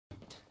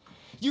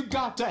You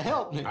got to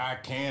help me. I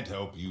can't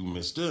help you,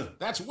 mister.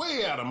 That's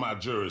way out of my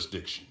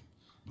jurisdiction.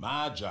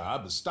 My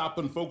job is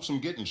stopping folks from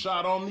getting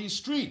shot on these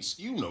streets.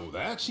 You know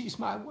that. She's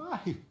my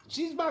wife.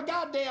 She's my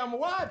goddamn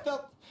wife.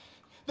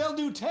 They'll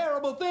do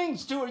terrible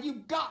things to her.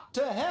 You got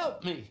to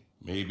help me.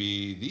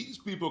 Maybe these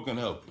people can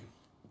help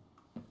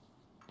you.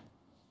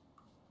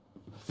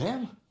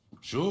 Them?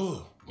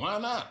 Sure, why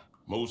not?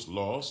 Most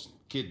lost,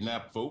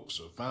 kidnapped folks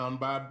are found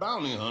by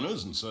bounty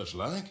hunters and such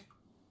like.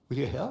 Will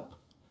you help?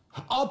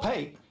 I'll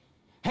pay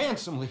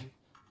handsomely.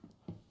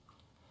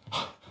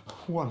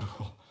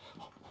 Wonderful.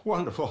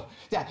 Wonderful.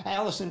 Yeah,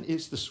 Allison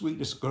is the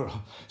sweetest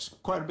girl. She's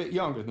quite a bit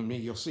younger than me,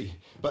 you'll see.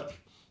 But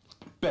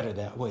better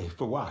that way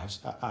for wives,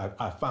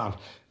 I found.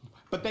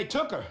 But they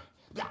took her.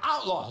 The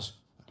outlaws,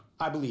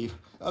 I believe.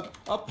 Up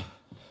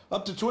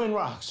to Twin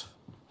Rocks.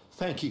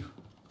 Thank you.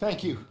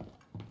 Thank you.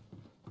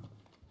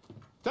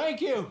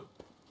 Thank you.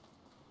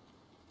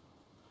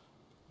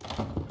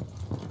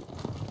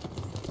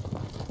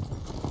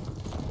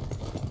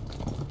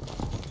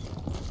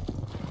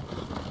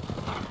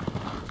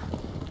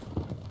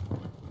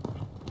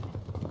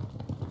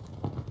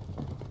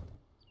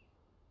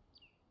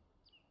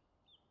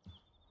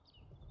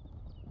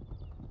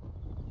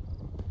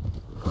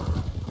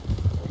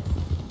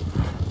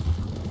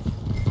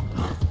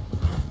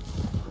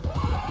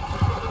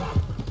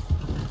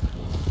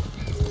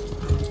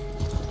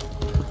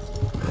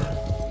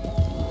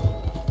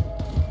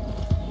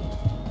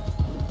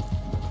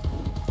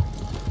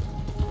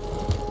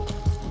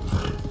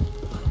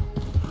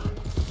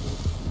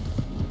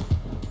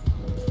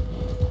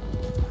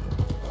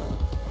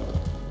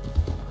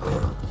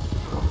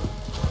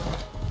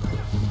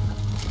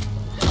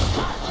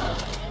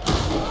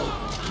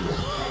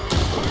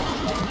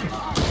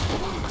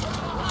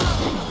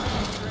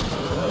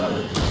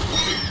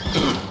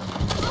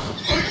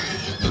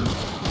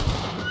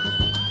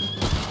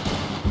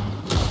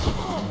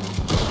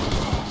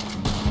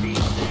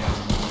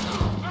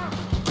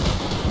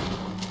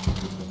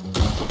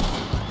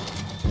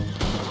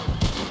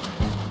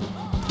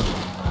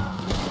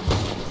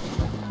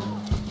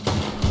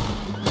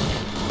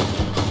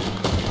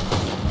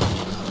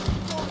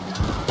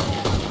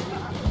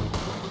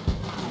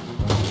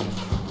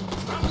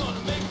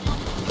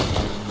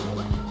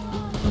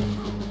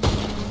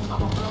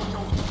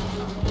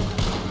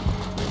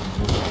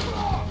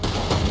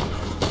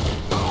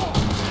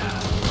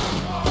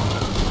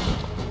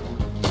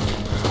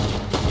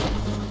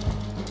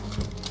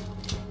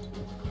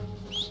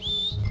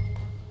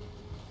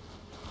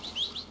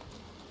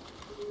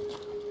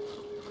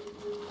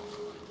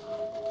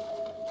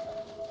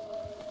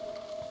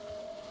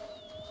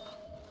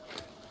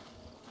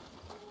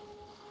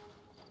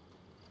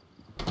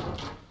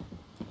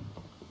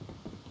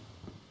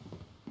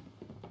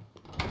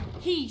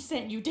 He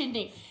sent you, didn't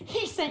he?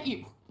 He sent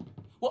you.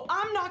 Well,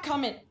 I'm not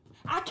coming.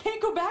 I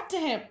can't go back to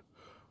him.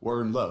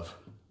 We're in love.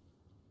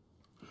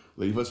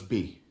 Leave us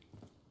be.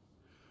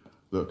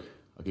 Look,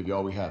 I'll give you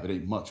all we have. It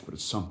ain't much, but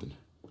it's something.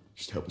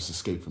 Just help us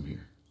escape from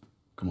here.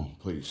 Come on,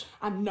 please.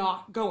 I'm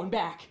not going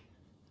back.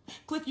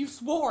 Cliff, you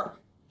swore.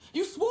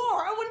 You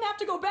swore I wouldn't have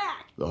to go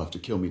back. They'll have to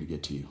kill me to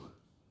get to you.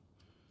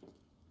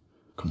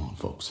 Come on,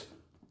 folks.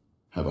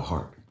 Have a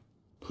heart,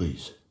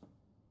 please.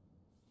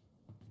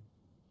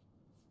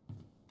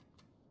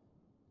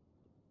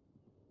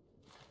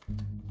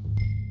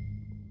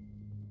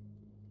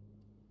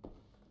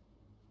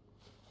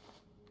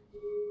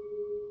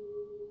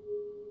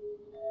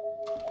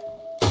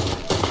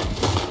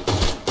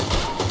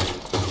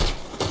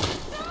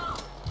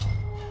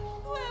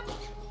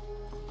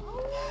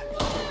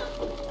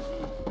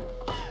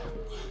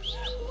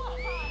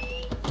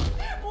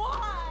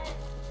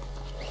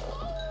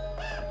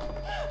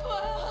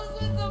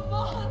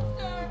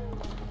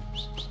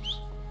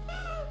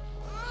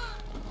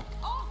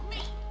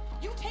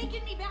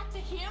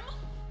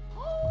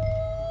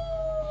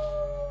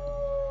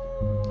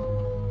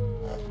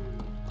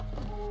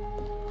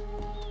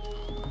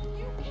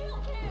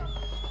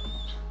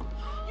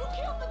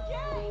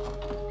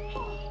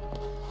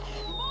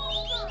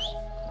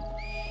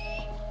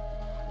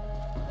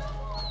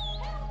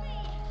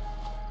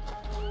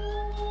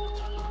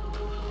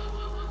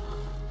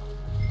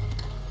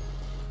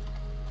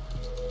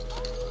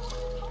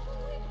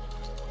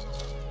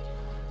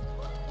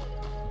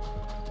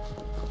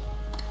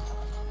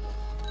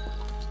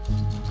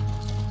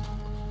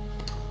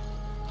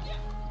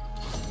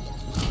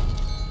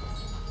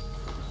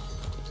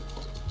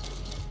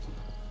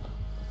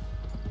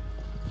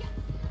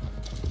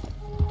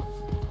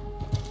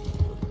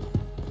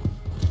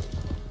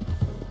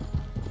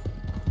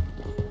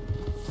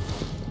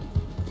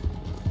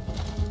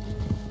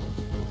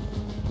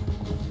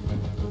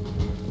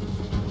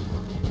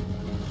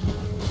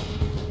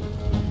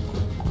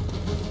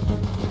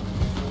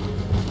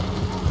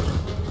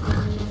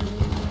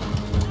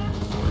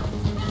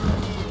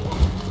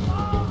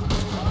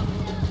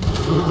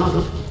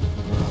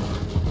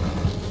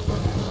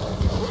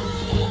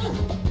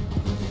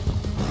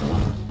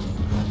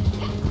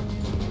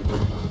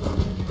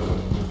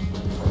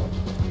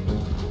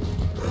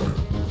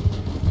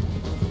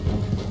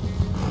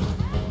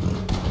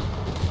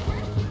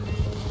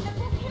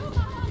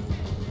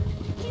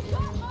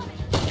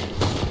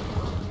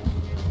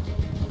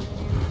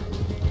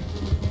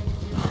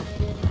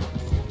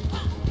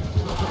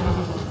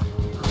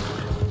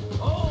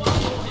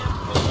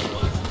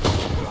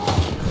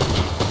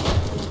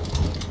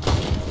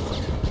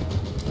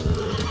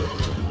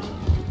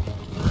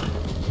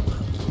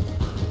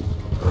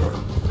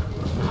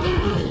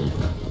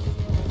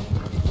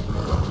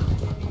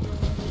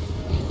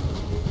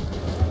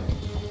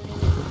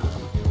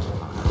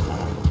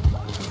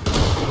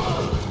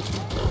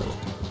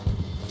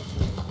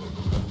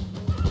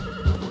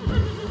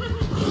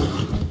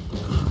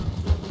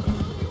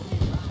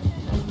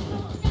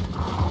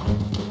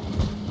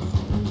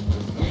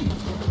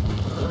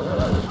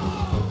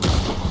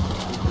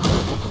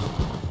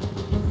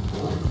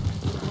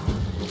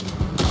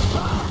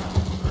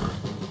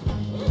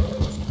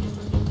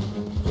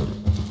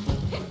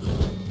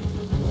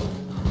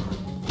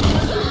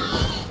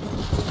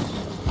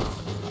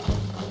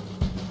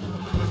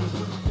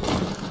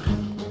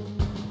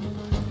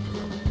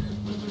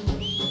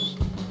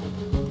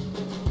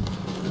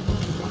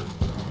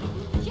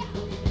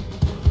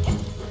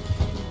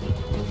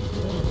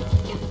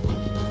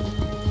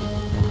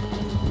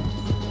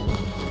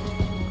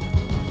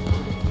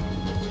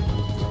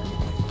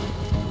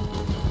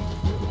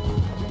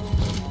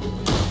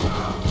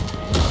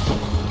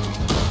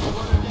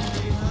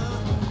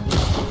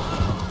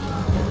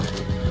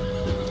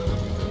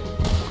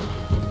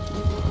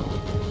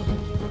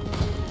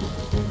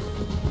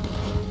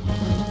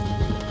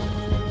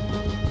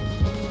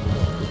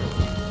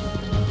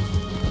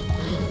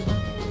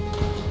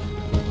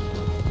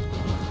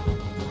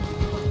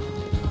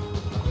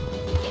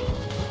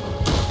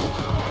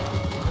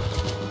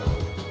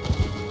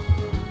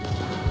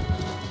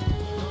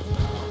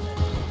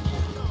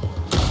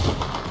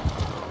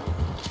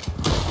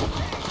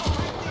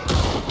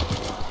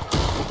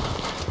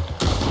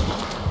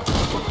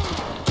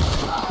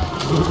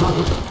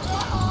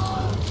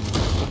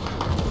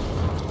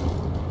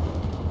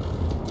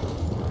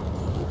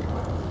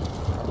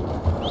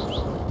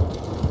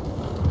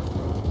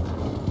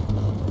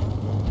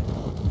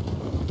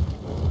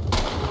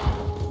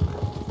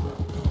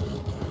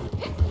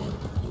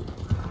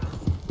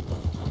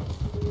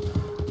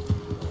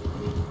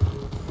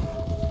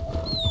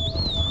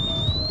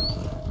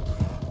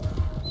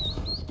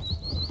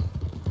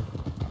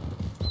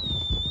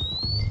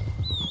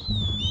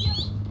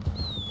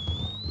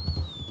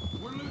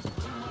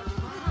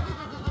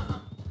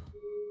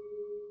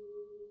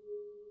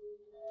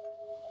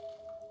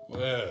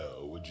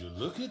 Well, would you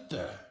look at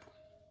that?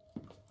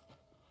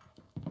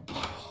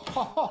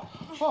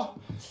 Oh,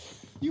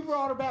 you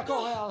brought her back.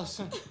 Oh,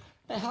 Allison.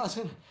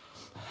 Allison,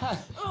 I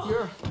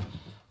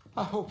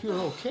hope you're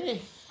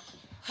okay.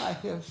 I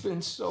have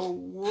been so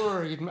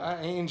worried, my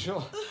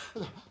angel.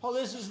 Oh,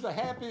 this is the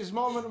happiest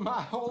moment of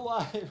my whole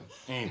life.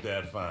 Ain't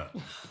that fine?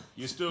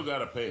 You still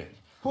gotta pay it.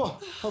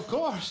 Well, of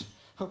course.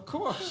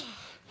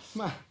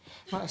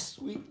 My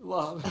sweet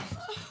love.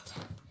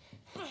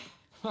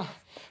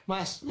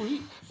 My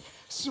sweet,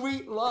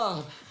 sweet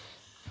love.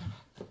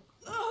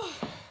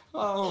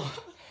 Oh,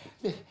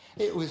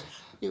 it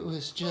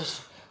was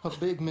just a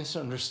big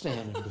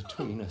misunderstanding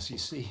between us, you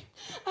see.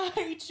 I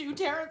hate you,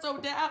 Terrence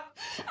O'Dowd.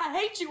 I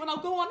hate you, and I'll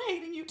go on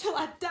hating you till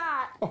I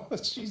die. Oh,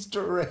 she's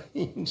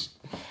deranged,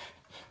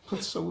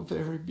 but so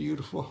very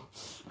beautiful.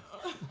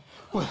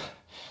 Well,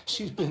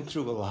 she's been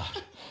through a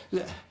lot.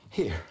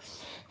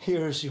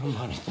 Here's your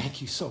money.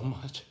 Thank you so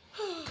much.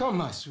 Come,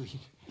 my sweet.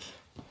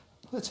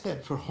 Let's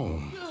head for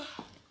home.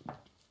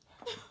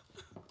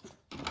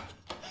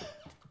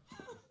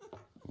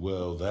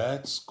 Well,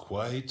 that's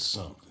quite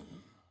something.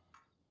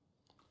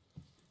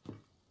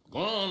 Go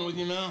on with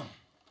you now.